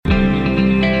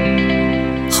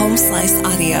Home Slice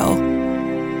Audio.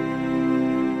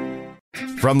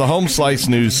 From the Home Slice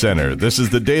News Center, this is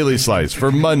the Daily Slice for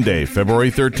Monday,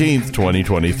 February 13th,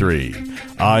 2023.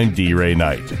 I'm D. Ray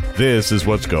Knight. This is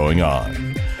what's going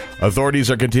on.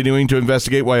 Authorities are continuing to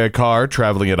investigate why a car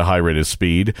traveling at a high rate of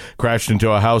speed crashed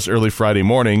into a house early Friday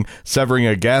morning, severing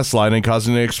a gas line and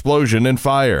causing an explosion and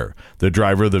fire. The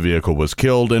driver of the vehicle was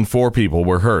killed and 4 people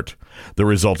were hurt. The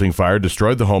resulting fire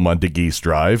destroyed the home on DeGeese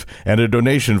Drive, and a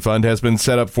donation fund has been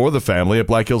set up for the family at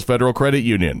Black Hills Federal Credit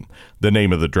Union. The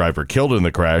name of the driver killed in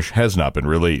the crash has not been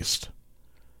released.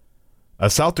 A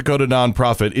South Dakota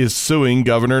nonprofit is suing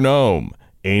Governor Noem.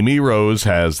 Amy Rose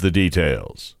has the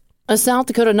details. A South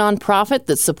Dakota nonprofit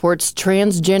that supports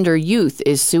transgender youth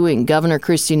is suing Governor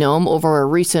Kristi Noem over a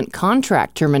recent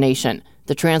contract termination.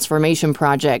 The Transformation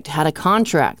Project had a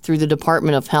contract through the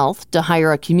Department of Health to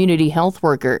hire a community health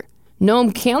worker.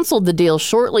 Noem canceled the deal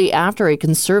shortly after a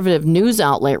conservative news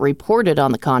outlet reported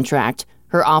on the contract.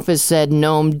 Her office said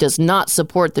Noem does not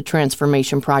support the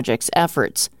Transformation Project's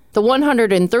efforts. The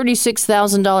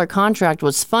 $136,000 contract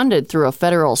was funded through a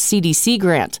federal CDC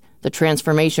grant. The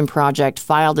Transformation Project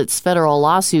filed its federal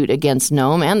lawsuit against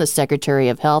Noem and the Secretary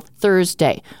of Health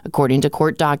Thursday, according to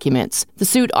court documents. The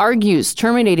suit argues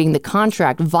terminating the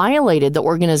contract violated the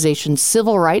organization's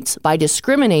civil rights by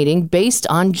discriminating based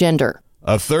on gender.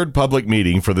 A third public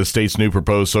meeting for the state's new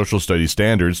proposed social studies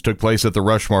standards took place at the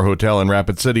Rushmore Hotel in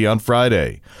Rapid City on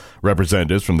Friday.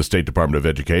 Representatives from the State Department of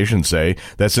Education say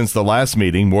that since the last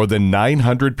meeting, more than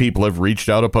 900 people have reached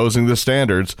out opposing the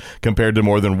standards, compared to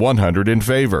more than 100 in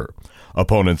favor.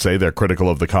 Opponents say they're critical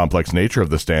of the complex nature of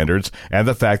the standards and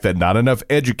the fact that not enough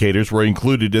educators were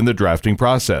included in the drafting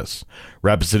process.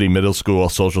 Rapid City Middle School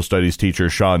social studies teacher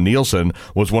Sean Nielsen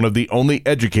was one of the only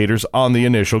educators on the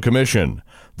initial commission.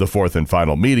 The fourth and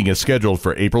final meeting is scheduled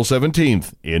for April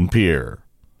 17th in Pierre.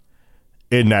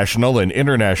 In national and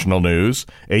international news,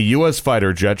 a U.S.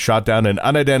 fighter jet shot down an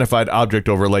unidentified object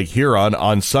over Lake Huron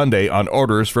on Sunday on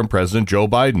orders from President Joe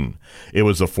Biden. It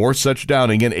was the fourth such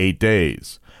downing in 8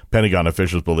 days. Pentagon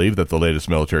officials believe that the latest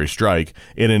military strike,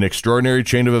 in an extraordinary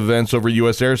chain of events over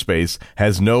U.S. airspace,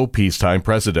 has no peacetime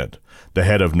precedent. The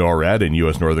head of NORAD in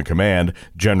U.S. Northern Command,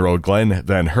 General Glenn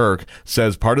Van Herk,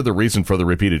 says part of the reason for the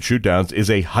repeated shootdowns is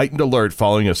a heightened alert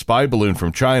following a spy balloon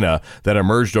from China that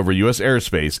emerged over U.S.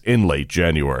 airspace in late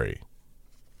January.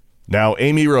 Now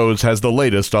Amy Rose has the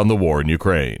latest on the war in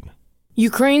Ukraine.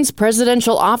 Ukraine's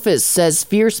presidential office says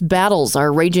fierce battles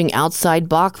are raging outside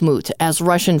Bakhmut as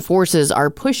Russian forces are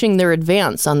pushing their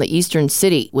advance on the eastern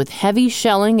city with heavy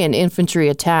shelling and infantry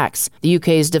attacks. The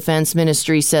UK's defense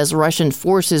ministry says Russian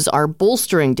forces are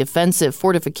bolstering defensive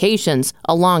fortifications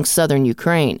along southern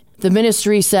Ukraine. The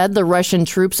ministry said the Russian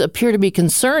troops appear to be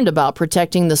concerned about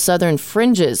protecting the southern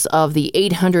fringes of the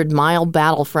 800-mile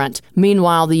battlefront.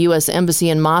 Meanwhile, the U.S. Embassy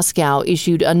in Moscow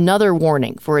issued another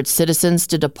warning for its citizens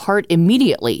to depart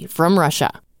immediately from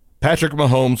Russia. Patrick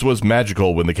Mahomes was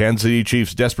magical when the Kansas City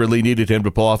Chiefs desperately needed him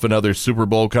to pull off another Super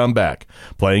Bowl comeback.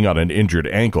 Playing on an injured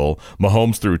ankle,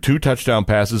 Mahomes threw 2 touchdown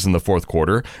passes in the fourth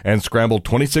quarter and scrambled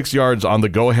 26 yards on the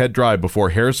go-ahead drive before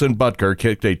Harrison Butker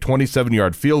kicked a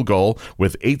 27-yard field goal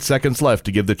with 8 seconds left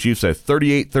to give the Chiefs a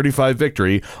 38-35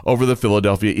 victory over the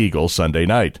Philadelphia Eagles Sunday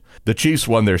night. The Chiefs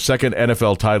won their second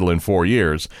NFL title in 4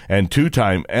 years, and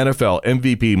 2-time NFL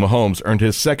MVP Mahomes earned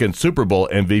his second Super Bowl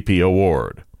MVP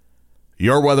award.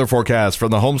 Your weather forecast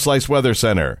from the Home Slice Weather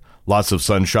Center. Lots of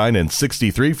sunshine and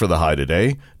 63 for the high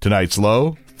today. Tonight's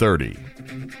low, 30.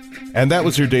 And that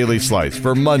was your Daily Slice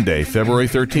for Monday, February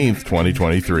 13th,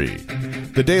 2023.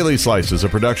 The Daily Slice is a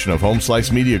production of Home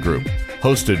Slice Media Group,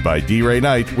 hosted by D. Ray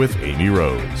Knight with Amy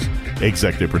Rose.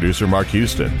 Executive producer Mark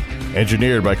Houston.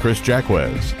 Engineered by Chris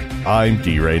Jacquez. I'm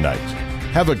D. Ray Knight.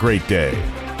 Have a great day.